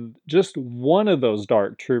them, and just one of those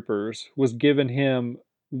dark troopers was giving him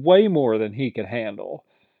way more than he could handle.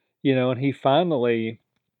 And he finally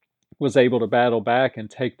was able to battle back and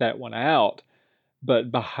take that one out.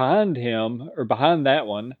 But behind him, or behind that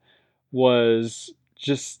one, was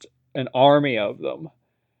just an army of them.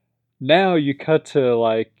 Now you cut to,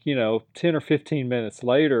 like, 10 or 15 minutes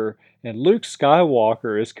later, and Luke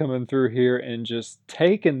Skywalker is coming through here and just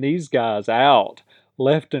taking these guys out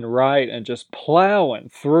left and right and just plowing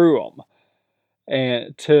through them.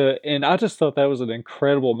 And I just thought that was an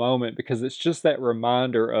incredible moment, because it's just that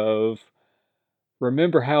reminder of,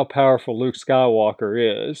 remember how powerful Luke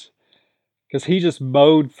Skywalker is, because he just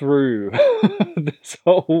mowed through this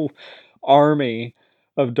whole army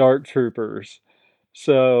of dark troopers.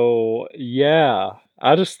 So, yeah,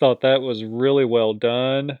 I just thought that was really well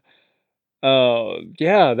done.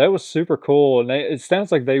 Yeah, that was super cool, and it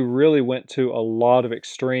sounds like they really went to a lot of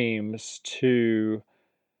extremes to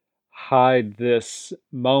hide this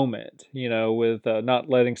moment, with not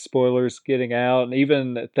letting spoilers getting out, and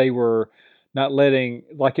even that they were not letting,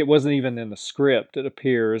 like, it wasn't even in the script, it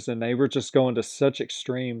appears, and they were just going to such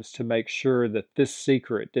extremes to make sure that this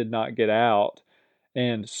secret did not get out.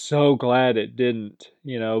 And so glad it didn't,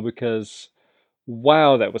 because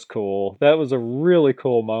wow, that was cool. That was a really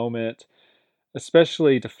cool moment,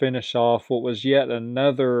 especially to finish off what was yet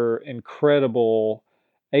another incredible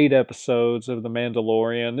 8 episodes of The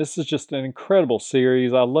Mandalorian. This is just an incredible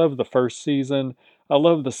series. I love the first season. I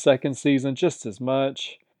love the second season just as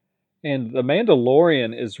much. And The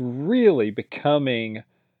Mandalorian is really becoming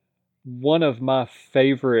one of my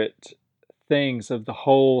favorite things of the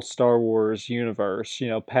whole Star Wars universe,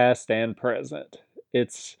 past and present.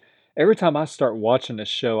 It's every time I start watching this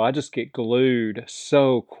show, I just get glued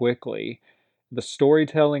so quickly. The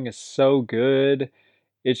storytelling is so good.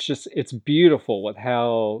 It's beautiful with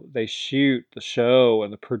how they shoot the show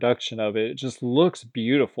and the production of it. It just looks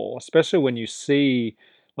beautiful, especially when you see,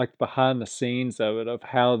 like, behind the scenes of it, of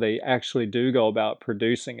how they actually do go about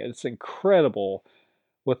producing it. It's incredible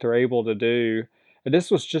what they're able to do. And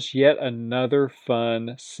this was just yet another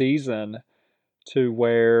fun season, to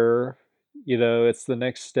where, it's the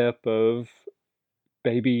next step of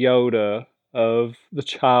Baby Yoda, of the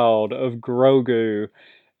child, of Grogu,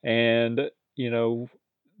 and, you know,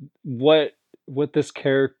 what this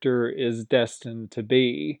character is destined to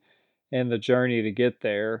be. and the journey to get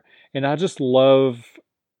there. And I just love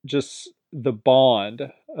just the bond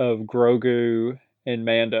of Grogu and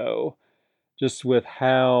Mando, just with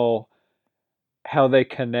how they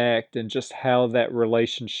connect and just how that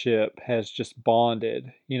relationship has just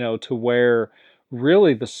bonded, to where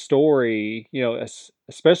really the story,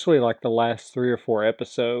 especially like the last 3 or 4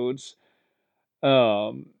 episodes,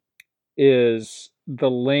 um, is the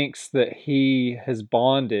links that he has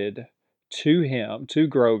bonded to him, to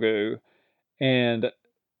Grogu, and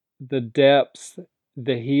the depths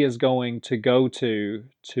that he is going to go to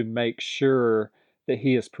make sure that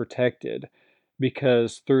he is protected.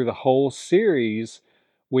 Because through the whole series,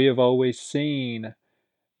 we have always seen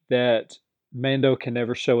that Mando can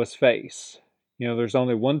never show his face. There's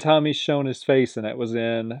only one time he's shown his face, and that was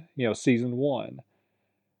in, season one.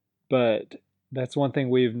 But that's one thing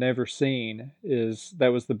we've never seen, is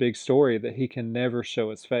that was the big story, that he can never show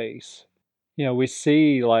his face. We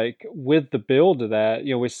see like with the build to that,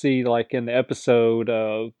 we see like in the episode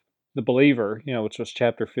of The Believer, which was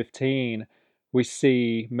chapter 15, we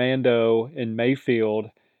see Mando and Mayfield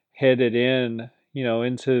headed in,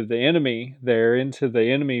 into the enemy there, into the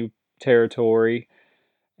enemy territory.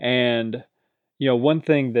 And, one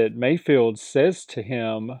thing that Mayfield says to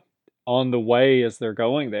him on the way as they're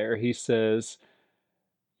going there, he says,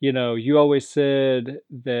 you always said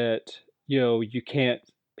that, you can't,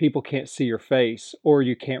 people can't see your face or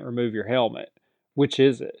you can't remove your helmet. Which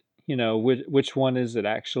is it? Which one is it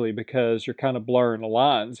actually? Because you're kind of blurring the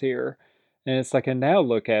lines here. And it's like, and now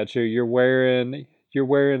look at you, you're wearing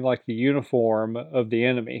like the uniform of the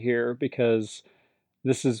enemy here, because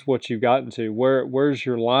this is what you've gotten to. Where's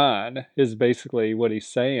your line is basically what he's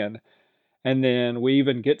saying. And then we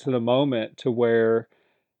even get to the moment to where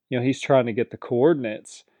he's trying to get the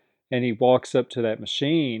coordinates, and he walks up to that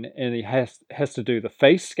machine and he has to do the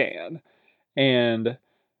face scan, and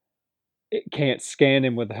it can't scan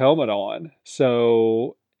him with the helmet on.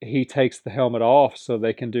 So he takes the helmet off so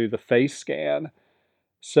they can do the face scan.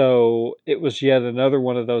 So it was yet another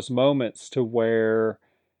one of those moments to where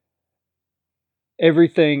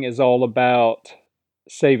everything is all about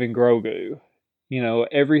saving Grogu.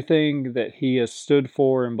 Everything that he has stood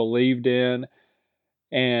for and believed in,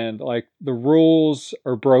 and like the rules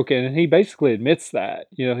are broken, and he basically admits that.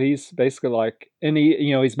 He's basically like, and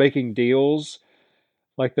he's making deals.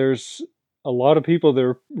 Like there's a lot of people that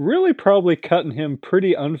are really probably cutting him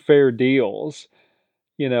pretty unfair deals,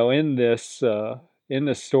 in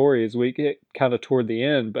this story as we get kind of toward the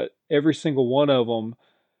end. But every single one of them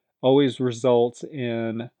always results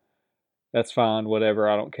in, that's fine, whatever,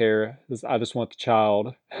 I don't care, I just want the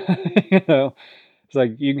child. you know It's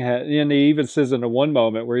like, you can have, and he even says in the one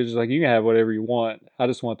moment where he's just like, you can have whatever you want. I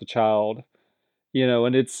just want the child.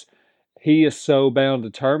 And he is so bound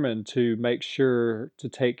determined to make sure to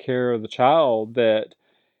take care of the child that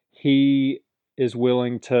he is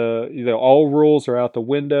willing to, all rules are out the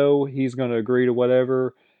window. He's going to agree to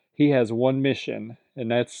whatever. He has one mission, and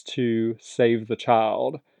that's to save the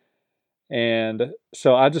child. And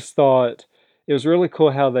so I just thought it was really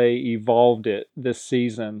cool how they evolved it this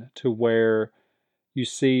season to where you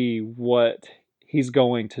see what he's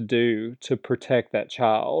going to do to protect that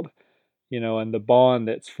child, and the bond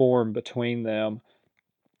that's formed between them.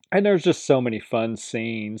 And there's just so many fun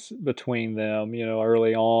scenes between them,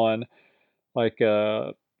 early on, like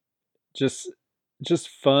just just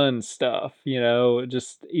fun stuff,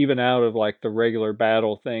 just even out of like the regular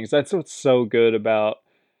battle things. That's what's so good about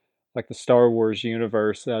like the Star Wars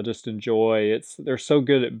universe that I just enjoy. They're so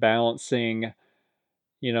good at balancing,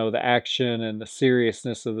 the action and the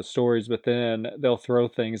seriousness of the stories, but then they'll throw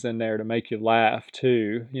things in there to make you laugh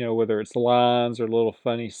too, whether it's lines or little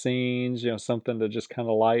funny scenes, something to just kind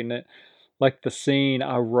of lighten it. Like the scene,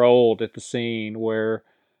 I rolled at the scene where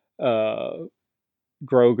uh,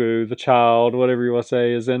 Grogu, the child, whatever you want to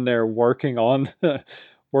say, is in there working on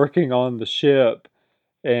working on the ship,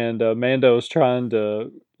 and Mando's trying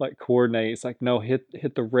to like coordinate. It's like, no, hit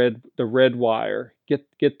the red wire,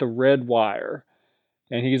 get the red wire,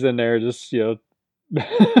 and he's in there just doing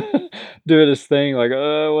his thing like,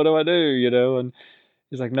 what do I do, and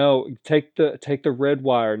he's like, no, take the red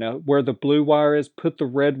wire, now where the blue wire is, put the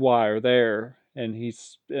red wire there. And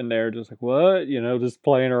he's in there just like, what, just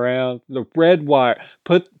playing around. The red wire,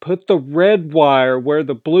 put the red wire where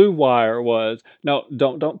the blue wire was. No,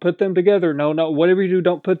 don't put them together. No, whatever you do,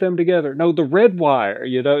 don't put them together. No, the red wire.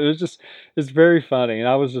 It's very funny, and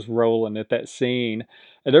I was just rolling at that scene.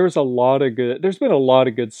 And there's been a lot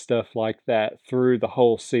of good stuff like that through the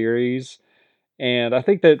whole series. And I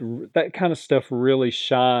think that kind of stuff really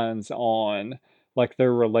shines on like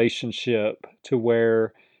their relationship, to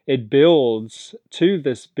where it builds to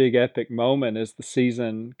this big epic moment as the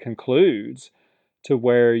season concludes, to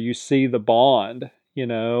where you see the bond,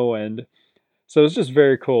 and so it's just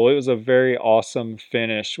very cool. It was a very awesome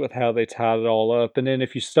finish with how they tied it all up. And then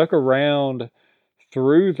if you stuck around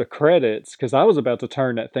through the credits, because I was about to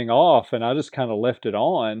turn that thing off and I just kind of left it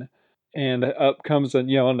on, and up comes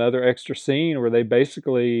another extra scene where they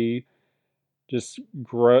basically just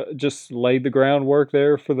laid the groundwork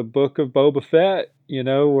there for the book of Boba Fett.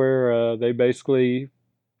 Where they basically,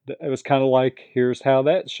 it was kind of like, here's how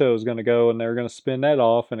that show is going to go, and they're going to spin that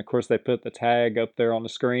off. And of course, they put the tag up there on the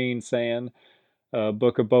screen saying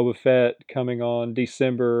Book of Boba Fett coming on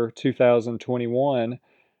December 2021,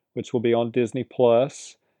 which will be on Disney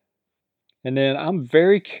Plus. And then I'm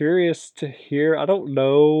very curious to hear. I don't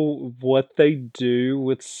know what they do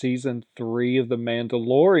with season 3 of The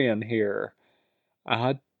Mandalorian here.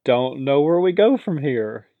 I don't know where we go from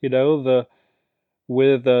here. The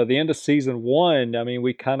end of season 1, I mean,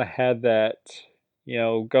 we kind of had that,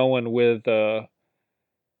 going with to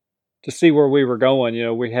see where we were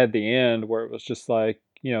going. We had the end where it was just like,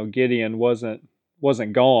 Gideon wasn't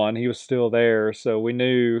gone. He was still there. So we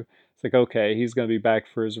knew it's like, okay, he's going to be back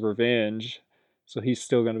for his revenge. So he's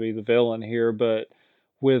still going to be the villain here. But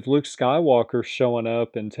with Luke Skywalker showing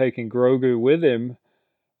up and taking Grogu with him,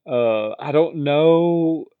 I don't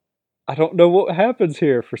know. I don't know what happens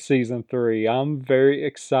here for season 3. I'm very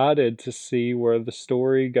excited to see where the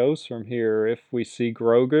story goes from here. If we see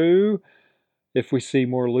Grogu, if we see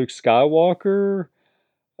more Luke Skywalker,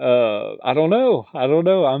 I don't know. I don't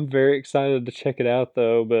know. I'm very excited to check it out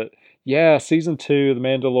though. But yeah, season 2, The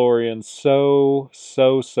Mandalorian, so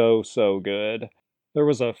so so so good. There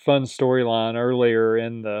was a fun storyline earlier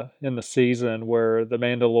in the season where the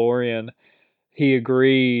Mandalorian, he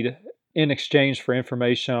agreed, in exchange for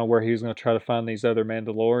information on where he was going to try to find these other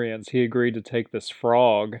Mandalorians, he agreed to take this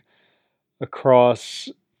frog across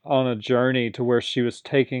on a journey to where she was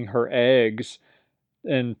taking her eggs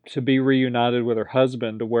and to be reunited with her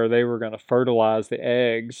husband, to where they were going to fertilize the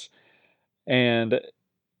eggs. And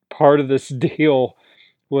part of this deal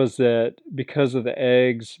was that because of the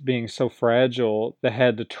eggs being so fragile, they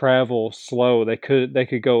had to travel slow. They could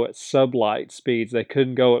go at sublight speeds. They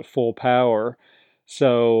couldn't go at full power.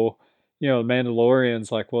 So, the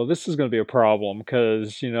Mandalorian's like, well, this is going to be a problem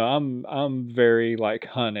because I'm very like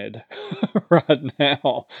hunted right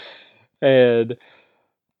now, and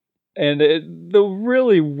the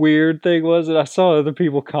really weird thing was that I saw other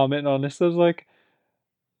people commenting on this. I was like,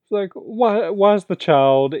 why is the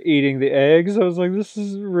child eating the eggs? I was like, this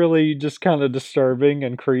is really just kind of disturbing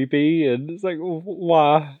and creepy. And it's like,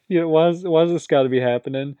 why? Why is this got to be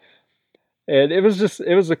happening? And it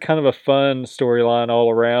was a kind of a fun storyline all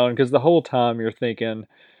around, because the whole time you're thinking,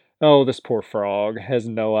 oh, this poor frog has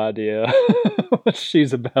no idea what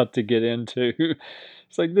she's about to get into.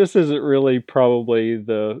 It's like, this isn't really probably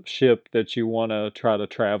the ship that you want to try to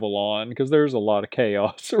travel on, because there's a lot of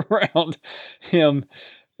chaos around him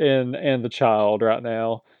and the child right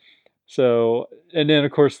now. So, and then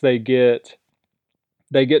of course they get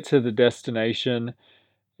to the destination,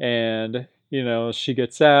 and she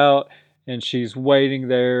gets out and she's waiting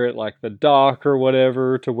there at like the dock or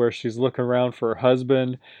whatever, to where she's looking around for her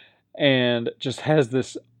husband, and just has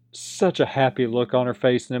this such a happy look on her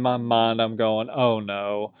face. And in my mind I'm going, oh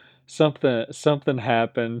no, something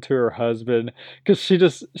happened to her husband, because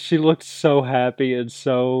she looked so happy and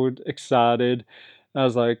so excited.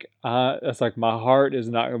 It's like, my heart is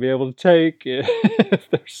not going to be able to take it if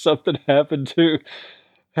there's something happened to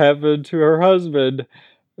her husband.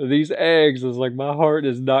 These eggs is like, my heart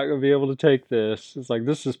is not going to be able to take this. It's like,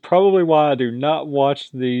 this is probably why I do not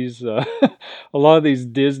watch these a lot of these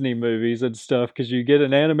Disney movies and stuff, because you get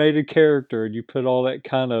an animated character and you put all that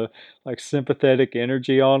kind of like sympathetic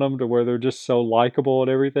energy on them, to where they're just so likable and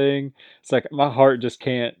everything. It's like my heart just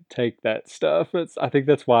can't take that stuff. I think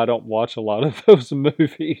that's why I don't watch a lot of those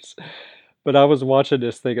movies. But I was watching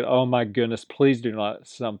this thinking, oh my goodness, please do not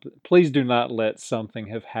let something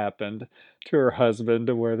have happened to her husband,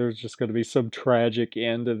 to where there's just going to be some tragic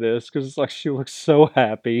end to this, because it's like she looks so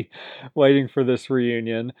happy waiting for this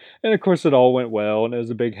reunion. And of course it all went well and it was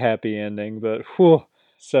a big happy ending, but whew.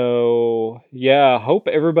 So yeah, I hope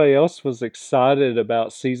everybody else was excited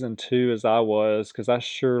about season 2 as I was, because I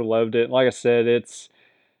sure loved it. Like I said, it's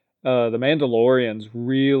The Mandalorian's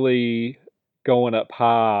really going up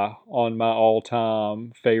high on my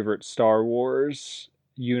all-time favorite Star Wars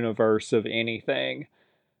universe of anything.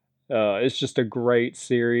 It's just a great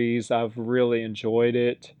series. I've really enjoyed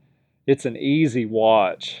it. It's an easy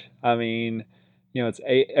watch. I mean, it's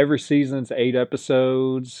every season's 8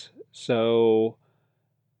 episodes, so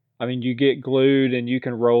I mean, you get glued and you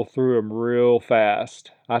can roll through them real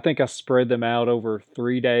fast. I think I spread them out over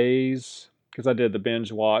 3 days because I did the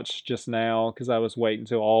binge watch just now because I was waiting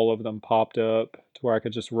until all of them popped up to where I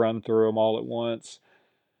could just run through them all at once.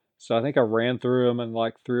 So I think I ran through them in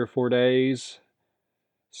like 3 or 4 days.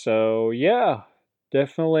 So yeah,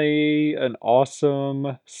 definitely an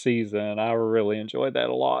awesome season. I really enjoyed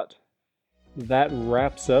that a lot. That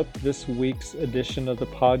wraps up this week's edition of the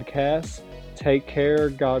podcast. Take care.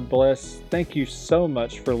 God bless. Thank you so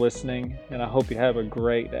much for listening, and I hope you have a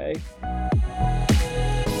great day.